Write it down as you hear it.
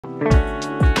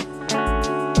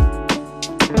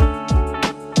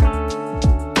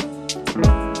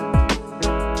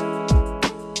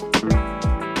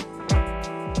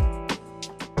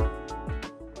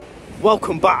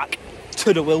Welcome back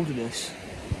to the wilderness.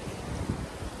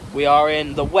 We are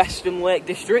in the Western Lake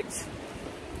District.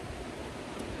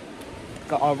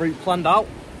 Got our route planned out.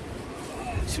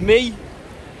 It's me,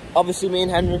 obviously me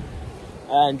and Henry,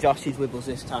 and Josh is with us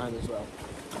this time as well.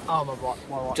 Oh my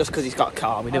God. Just because he's got a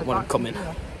car, we didn't want him coming.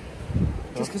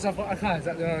 Just because I've got a car, is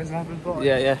that the only reason I've been brought?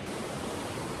 Yeah, yeah.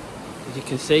 As you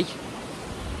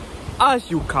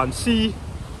can see.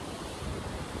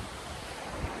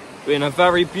 We're in a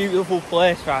very beautiful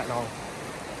place right now.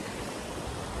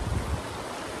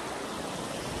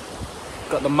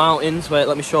 Got the mountains, wait,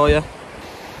 let me show you.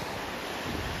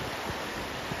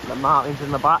 The mountains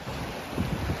in the back.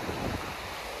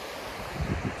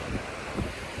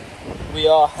 We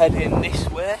are heading this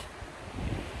way.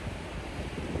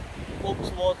 Up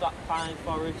towards that pine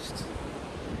forest.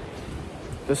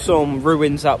 There's some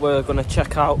ruins that we're going to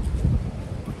check out.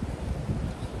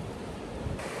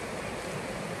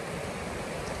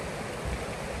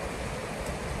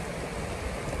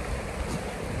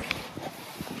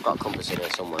 Got a compass in here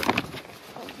somewhere.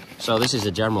 So this is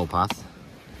a general path.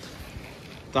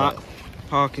 That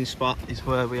parking spot is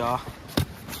where we are.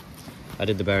 I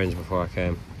did the bearings before I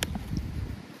came.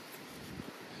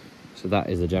 So that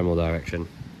is the general direction.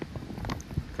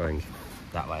 Going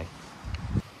that way.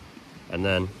 And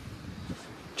then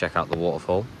check out the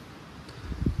waterfall.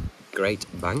 Great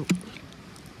bank.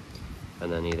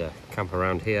 And then either camp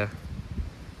around here,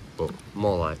 but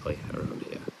more likely around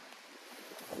here.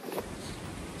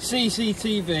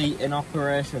 CCTV in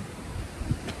operation.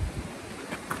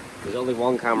 There's only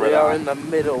one camera We there. are in the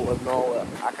middle of nowhere.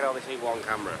 I can only see one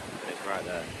camera, and it's right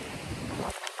there.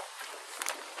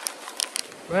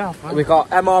 Well, We got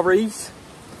MREs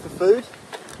for food.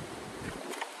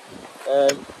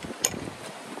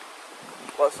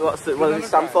 What does it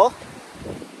stand for?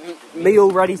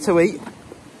 Meal ready to eat.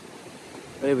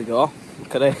 There we go.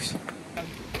 Look at this.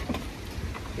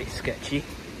 It's sketchy.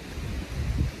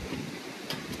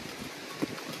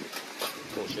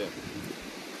 Bullshit.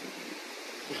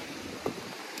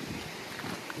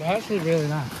 they're actually really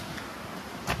nice.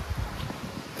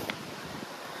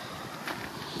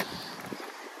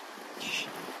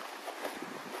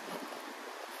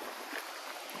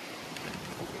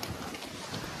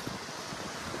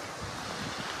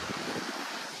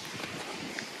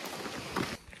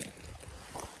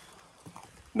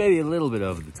 Maybe a little bit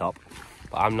over the top,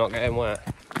 but I'm not getting wet.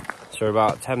 So we're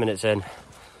about 10 minutes in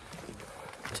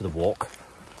to the walk.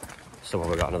 So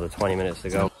we've got another 20 minutes to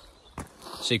go.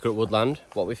 Secret woodland,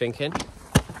 what are we thinking?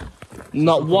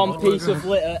 Not one piece of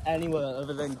litter anywhere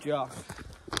other than Josh.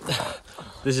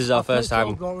 This is our first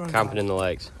time camping in the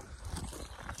lakes.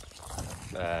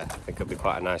 I think it'll be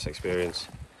quite a nice experience.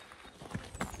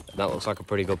 That looks like a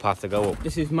pretty good path to go up.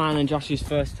 This is mine and Josh's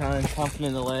first time camping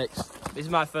in the lakes. This is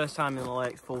my first time in the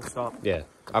lakes, full stop. Yeah,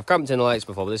 I've camped in the lakes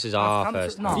before, but this is our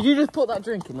first time. Did you just put that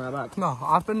drink in my bag? No,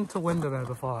 I've been to Windermere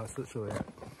before, it's literally it.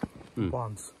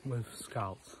 Once, with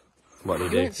scouts. What do you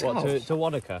do? What, to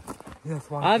Wadaka? Yes,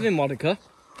 once. I've been Wadaka.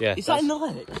 Yeah. Is that in the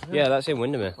lakes? Yeah, that's in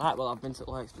Windermere. Right, well, I've been to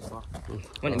the lakes before.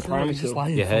 Went in primary school.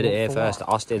 You heard it here first.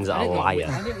 Austin's a I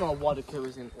liar. didn't know Wadaka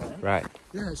was in the lakes. Right.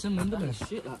 Yeah, it's in Windermere.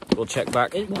 Shit, that. We'll check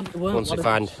back once we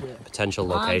find a potential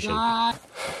location.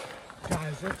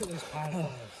 Guys, look at this pine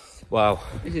forest. Wow.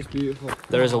 This is beautiful.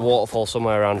 There is a waterfall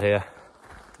somewhere around here.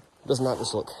 Doesn't that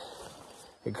just look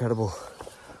incredible?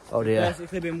 Oh dear.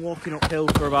 Basically been walking uphill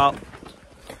for about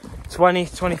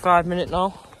 20-25 minutes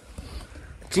now.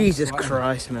 Jesus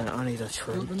Christ, man, I need a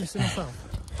tree. Let me see myself.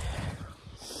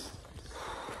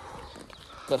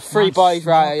 Got 3 boys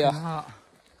right here. Hot.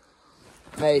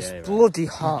 Mate, it's bloody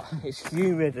hot. It's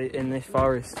humid in this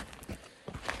forest.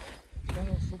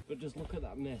 But just look at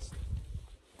that mist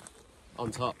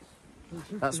on top.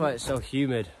 That's why it's so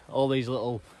humid. All these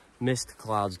little mist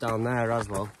clouds down there as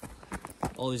well.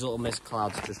 All these little mist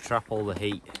clouds just trap all the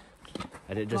heat,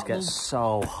 and it just gets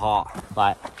so hot.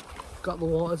 Like, Got the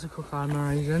water to cook our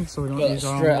MREs in, so we don't Got use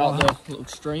our straight own out water. the little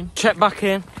stream. Check back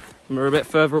in. And we're a bit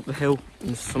further up the hill. And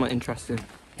there's something interesting.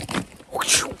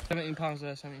 £17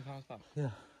 there, £17 back. Yeah,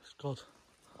 it's good.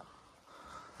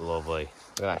 lovely.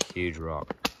 Look at that huge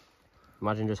rock.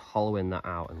 Imagine just hollowing that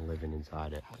out and living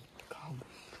inside it.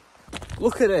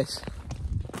 Look at this.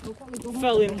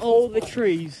 Felling all the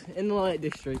trees in the Lake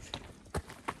District.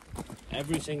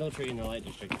 Every single tree in the Lake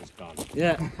District is gone.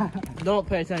 Yeah. Don't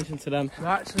pay attention to them. There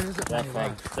actually is They're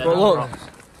fake. They're But not look. rocks.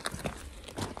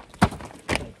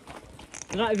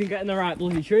 They're not even getting the right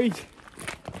bloody trees.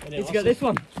 Did you get this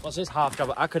one? What's this half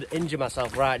job? I could injure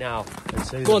myself right now.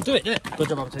 Go on, do it, do it. Good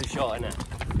job I'm too short, innit?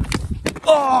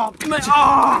 Oh, mate.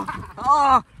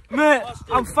 Oh, Mate,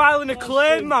 I'm filing a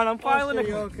claim, man. I'm filing a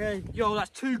claim. Okay. Yo,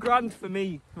 that's £2 for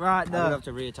me. Right there. I'm gonna have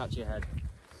to reattach your head.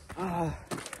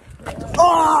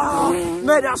 Oh,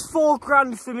 mate, that's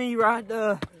 £4 for me right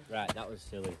there. Right, that was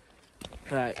silly.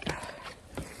 Right.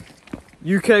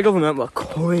 UK government, we're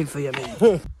coming for you,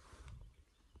 mate.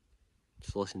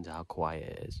 Just listen to how quiet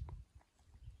it is.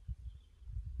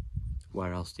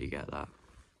 Where else do you get that?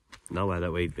 Nowhere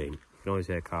that we've been. You can always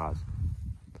hear cars.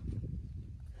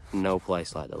 No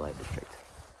place like the Lake District.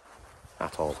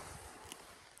 At all.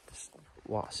 Just,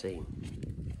 what a scene.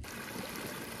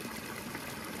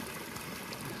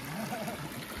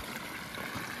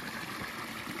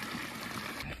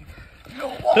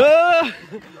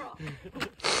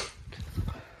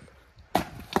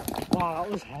 Wow, that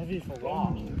was heavy for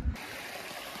what?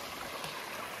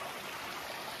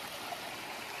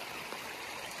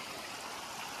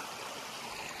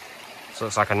 So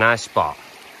it's like a nice spot.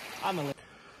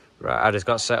 Right, I just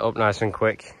got set up nice and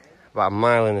quick. About a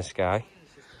mile in the sky.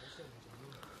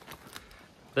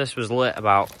 This was lit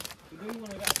about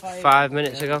 5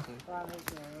 minutes ago.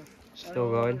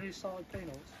 Still going.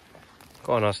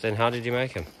 Go on, Austin, how did you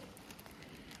make them?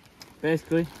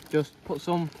 Basically, just put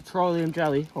some petroleum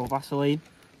jelly or Vaseline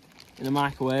in the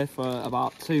microwave for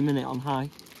about 2 minutes on high.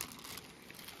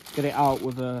 Get it out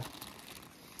with a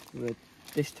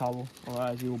dish towel,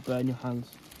 otherwise you'll burn your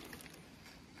hands.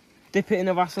 Dip it in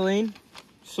the Vaseline,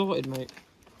 sorted, mate.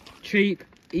 Cheap,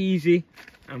 easy,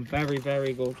 and very,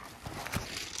 very good.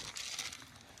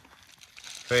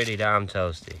 Pretty damn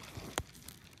toasty.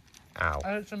 Ow.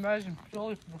 And it's amazing,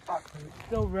 purely for the fact that it's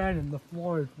still raining, the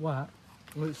floor is wet,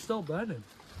 and it's still burning.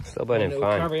 Still burning And it'll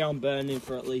fine. carry on burning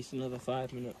for at least another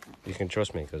 5 minutes. You can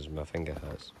trust me because my finger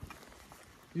hurts.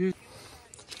 You...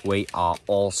 We are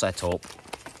all set up.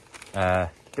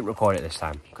 Didn't record it this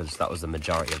time because that was the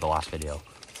majority of the last video.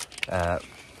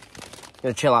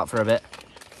 Gonna chill out for a bit,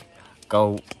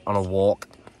 go on a walk,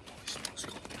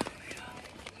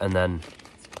 and then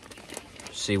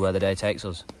see where the day takes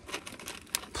us.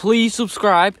 Please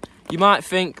subscribe. You might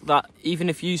think that even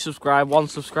if you subscribe, 1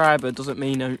 subscriber doesn't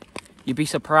mean you'd be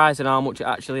surprised at how much it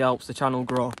actually helps the channel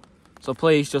grow. So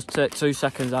please just take 2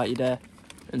 seconds out your day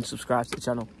and subscribe to the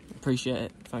channel. Appreciate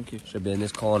it. Thank you. Should be in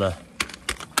this corner.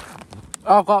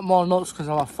 I've got more nuts because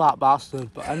I'm a fat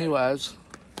bastard, but anyways,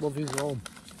 love you all.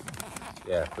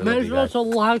 Yeah, Make sure to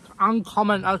like and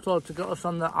comment as well to get us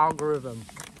on the algorithm.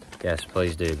 Yes,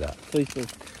 please do that. Please do.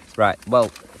 Right,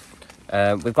 well,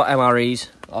 we've got MREs,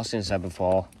 Austin said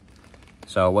before.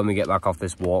 So when we get back off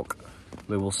this walk,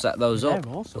 we will set those up.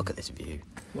 Awesome. Look at this view.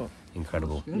 What?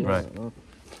 Incredible. Yeah, right.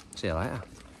 See you later.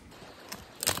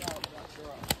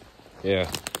 Yeah.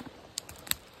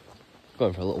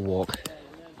 Going for a little walk,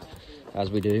 as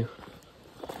we do.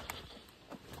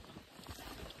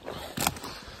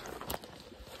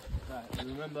 Right, and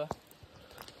remember,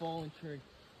 fallen tree.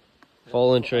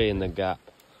 Fallen tree in the gap.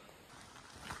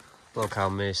 Look how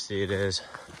misty it is.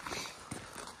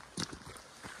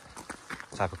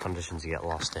 Type of conditions you get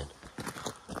lost in.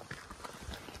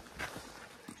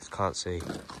 Just can't see.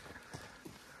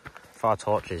 If our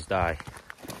torches die.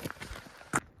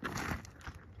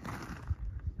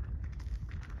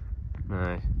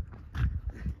 Nice.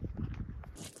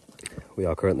 We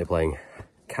are currently playing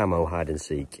camo hide and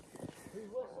seek,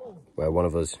 where one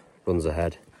of us runs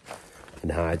ahead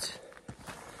and hides,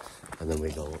 and then we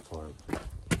go look for him.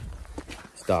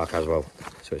 It's dark as well,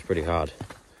 so it's pretty hard.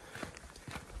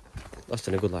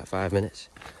 Lasting a good like 5 minutes.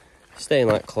 Staying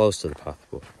like close to the path,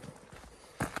 but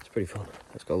it's pretty fun.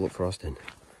 Let's go look for Austin.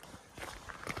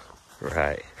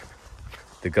 Right.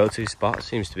 The go-to spot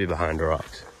seems to be behind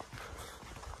rocks.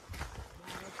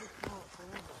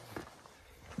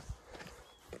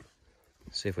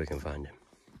 See if we can find him.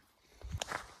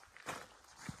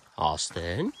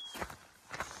 Austin?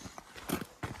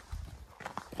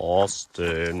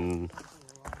 Austin.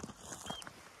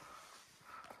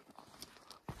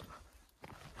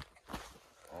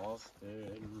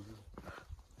 Austin.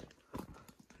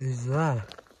 He's there.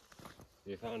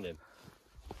 You found him?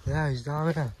 Yeah, he's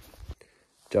down here.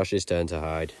 Josh's turn to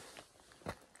hide.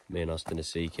 Me and Austin are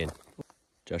seeking.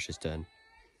 Josh's turn.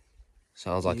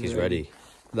 Sounds like he's ready.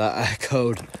 That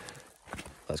echoed.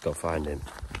 Let's go find him.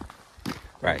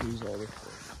 Right.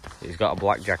 He's got a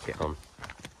black jacket on.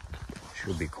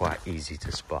 Should be quite easy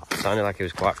to spot. Sounded like he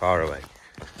was quite far away.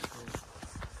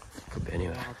 Could be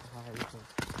anywhere.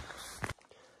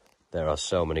 There are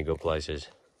so many good places.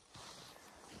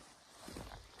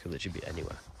 Could literally be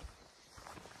anywhere.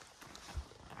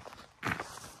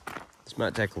 This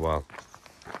might take a while.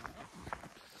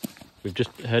 We've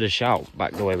just heard a shout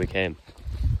back the way we came.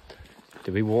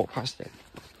 Did we walk past it?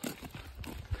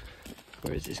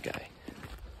 Where is this guy?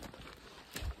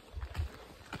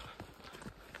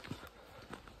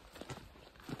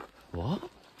 What?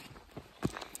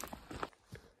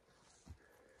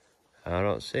 I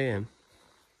don't see him.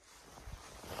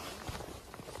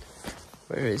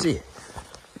 Where is he?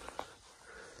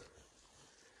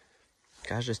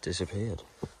 Guy's just disappeared.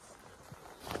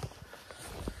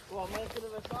 Well, I'm making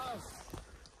him a sign.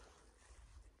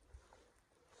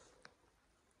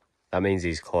 That means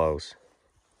he's close.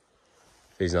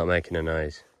 If he's not making a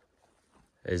noise.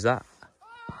 Is that?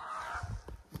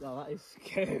 No, that is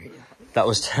scary. That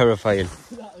was terrifying.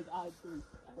 That is actually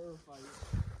terrifying.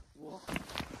 What?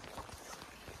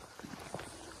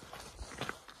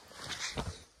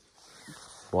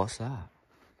 What's that?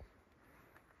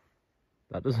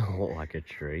 That doesn't look like a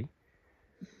tree.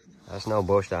 That's no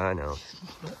bush that I know.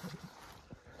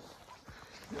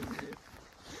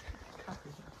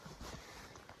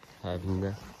 I've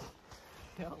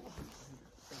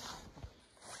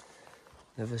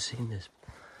never seen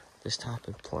this type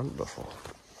of plant before.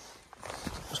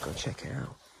 Let's go check it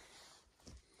out.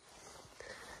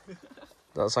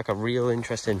 That's like a real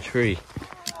interesting tree.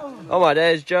 Oh my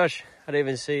days, Josh. I didn't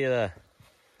even see you there.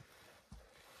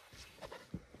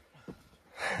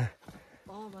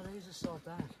 Oh, my knees are so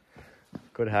dead.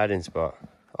 Good hiding spot.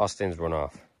 Austin's run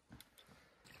off.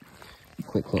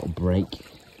 Quick little break.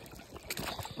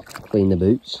 Clean the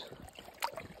boots.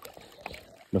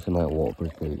 Nothing like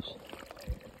waterproof boots.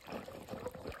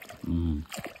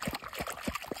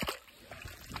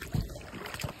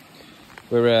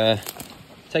 We're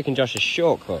taking Josh's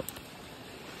shortcut,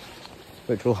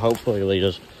 which will hopefully lead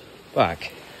us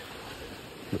back.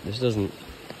 But this doesn't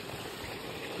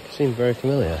seem very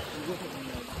familiar.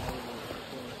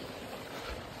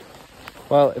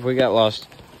 Well, if we get lost,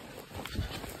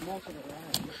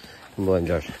 I'm blame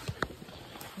Josh.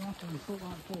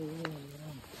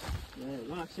 Yeah,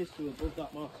 my sister above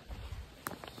that mark.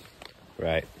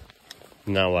 Right.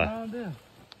 Now where? Around here.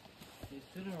 It's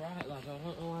to the right, lad. I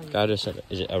don't know why. Guy just said,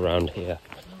 is it around here?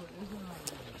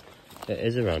 It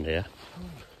is around here.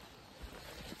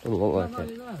 Doesn't look like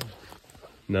it.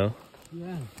 No?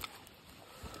 Yeah.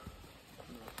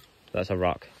 That's a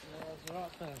rock. Yeah, there's a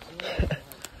rock there.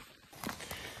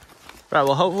 Right,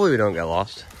 well, hopefully we don't get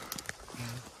lost.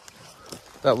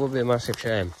 That would be a massive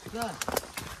shame. There. There's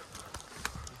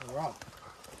a rock.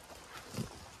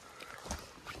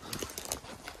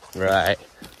 Right.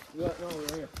 You don't know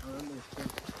where here. I remember this thing.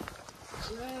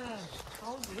 Yeah,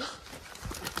 told you.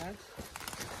 Okay.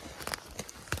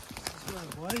 That's where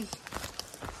it was.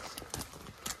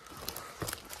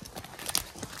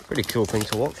 Pretty cool thing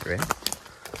to walk through, eh?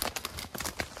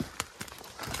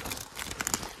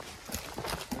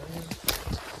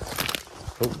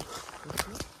 Oh.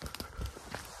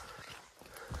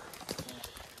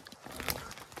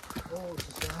 Oh, it's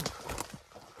a sound.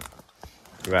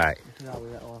 Right. Yeah, we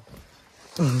get lost.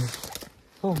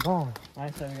 Oh, God.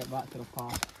 Nice time we get back to the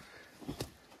park.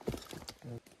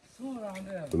 Somewhere around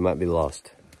here. We might be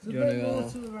lost. There's You a wanna bit go more now?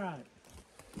 to the right.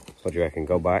 What do you reckon?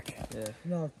 Go back? Yeah.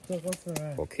 No, don't go to the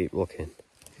right. Or keep looking?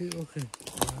 Keep looking.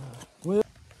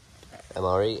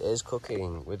 MRE is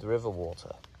cooking with river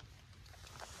water.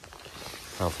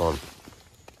 How fun.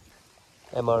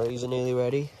 MREs are nearly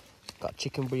ready. Got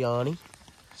chicken biryani,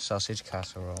 sausage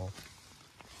casserole.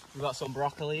 We've got some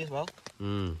broccoli as well.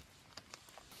 Mmm.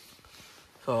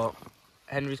 So,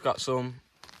 Henry's got some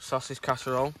sausage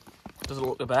casserole. Doesn't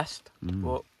look the best,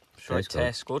 but sure it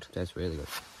tastes good. Tastes really good.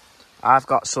 I've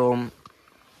got some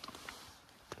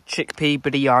chickpea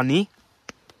biryani.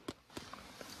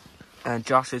 And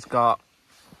Josh has got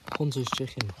Hunter's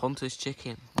chicken. Hunter's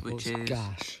chicken, which is...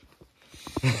 Gash.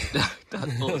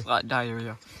 that looks like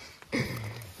diarrhea.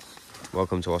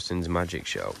 Welcome to Austin's magic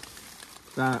show.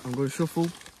 Right, I'm going to shuffle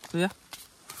here.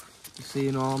 You see,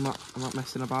 you know, I'm not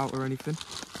messing about or anything.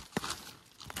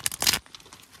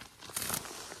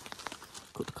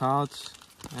 Cut the cards.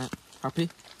 Right, happy?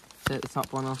 Take the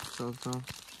top one off so there's no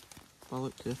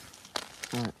bollocks here.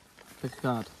 Right, pick a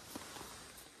card.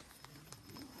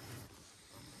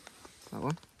 That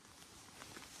one?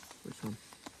 Which one?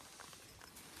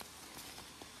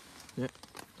 Yep,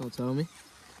 don't tell me.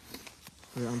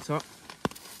 Put it on top.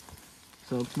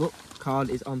 So, look, card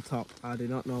is on top. I do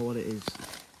not know what it is.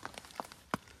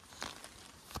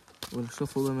 I'm going to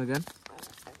shuffle them again.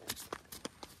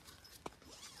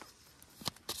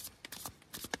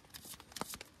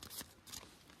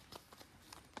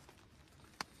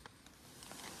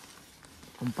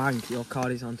 And bang, your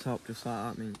card is on top, just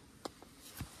like that, mate.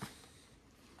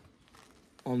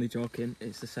 Only joking,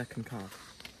 it's the second card.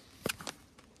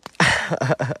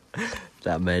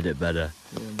 That made it better.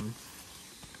 Yeah, man.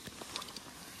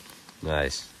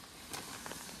 Nice.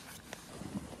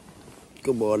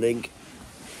 Good morning.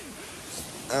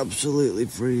 Absolutely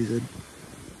freezing.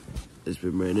 It's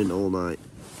been raining all night.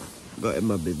 Got in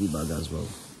my bivvy bag as well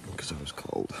because I was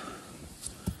cold.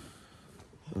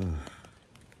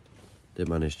 Did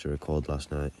manage to record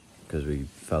last night because we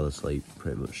fell asleep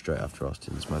pretty much straight after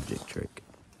Austin's magic trick.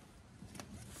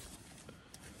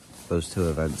 Those two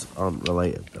events aren't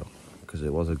related though, because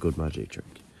it was a good magic trick.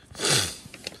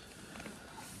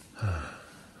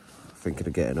 Thinking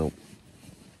of getting up,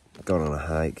 going on a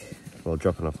hike. Well,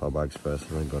 dropping off our bags first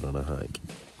and then going on a hike.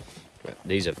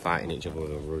 These are fighting each other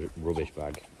with a rubbish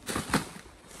bag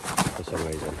for some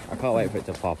reason. I can't wait for it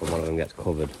to pop and one of them gets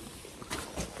covered.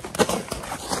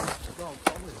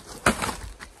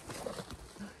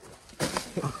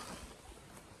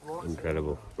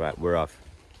 Incredible. Right, we're off.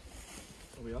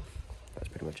 Are we off? That's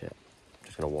pretty much it.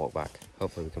 Just gonna walk back.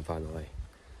 Hopefully we can find the way.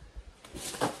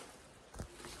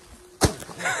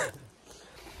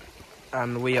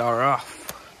 And we are off.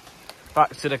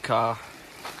 Back to the car.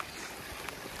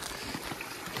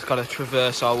 Just got to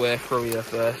traverse our way through here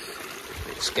first. A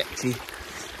bit sketchy.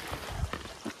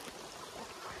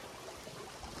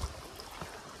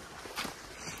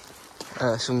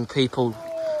 Some people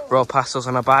rode past us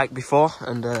on a bike before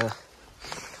and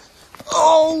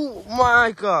oh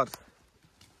my god!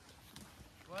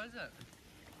 What is it?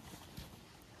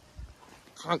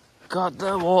 Thank god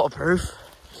they're waterproof.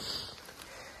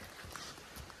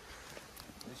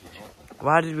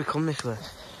 Why did we come this way?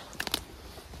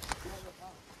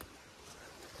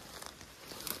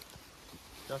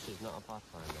 Josh is not a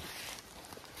pathfinder.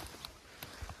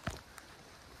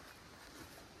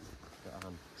 Got a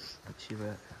hand. Actually, wait,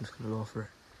 I'm just gonna go for it.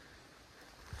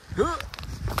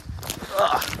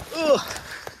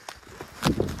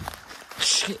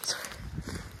 Shit.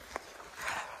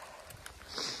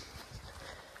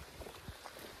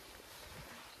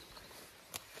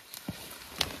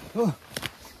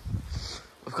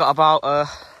 We've got about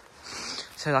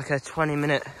say like a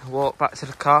 20-minute walk back to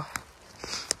the car.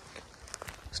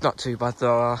 It's not too bad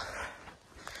though. Our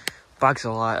bags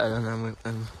are lighter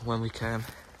than when we came.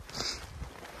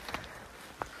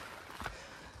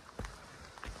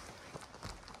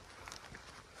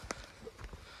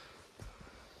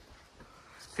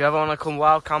 If you ever want to come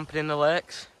wild camping in the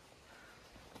lakes,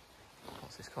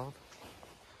 what's this called?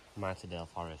 Martindale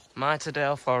Forest.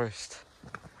 Martindale Forest.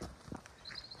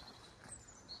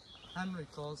 Henry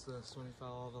closed this when he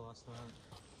fell over last night.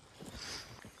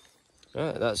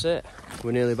 Right, that's it.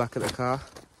 We're nearly back at the car.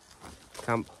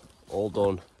 Camp all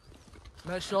done.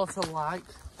 Make sure to like,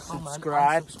 comment,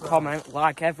 Subscribe, and comment,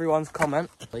 like everyone's comment,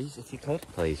 please, if you could.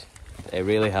 Please. It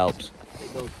really helps.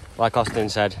 Like Austin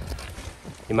said,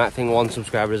 you might think one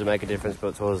subscriber doesn't make a difference,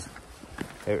 but to us,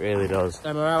 it really does.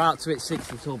 And we're about to hit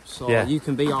 60 subs, so Yeah. you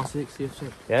can be our 60th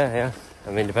sub. Yeah, yeah.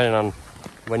 I mean, depending on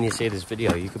when you see this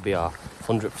video, you could be our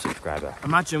 100th subscriber.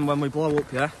 Imagine when we blow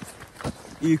up, yeah,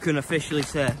 you can officially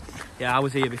say, yeah, I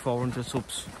was here before 100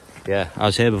 subs. Yeah, I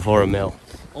was here before a mill.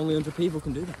 Only 100 people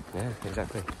can do that. Yeah,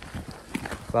 exactly.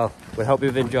 Well, we hope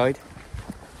you've enjoyed,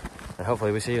 and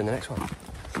hopefully we'll see you in the next one.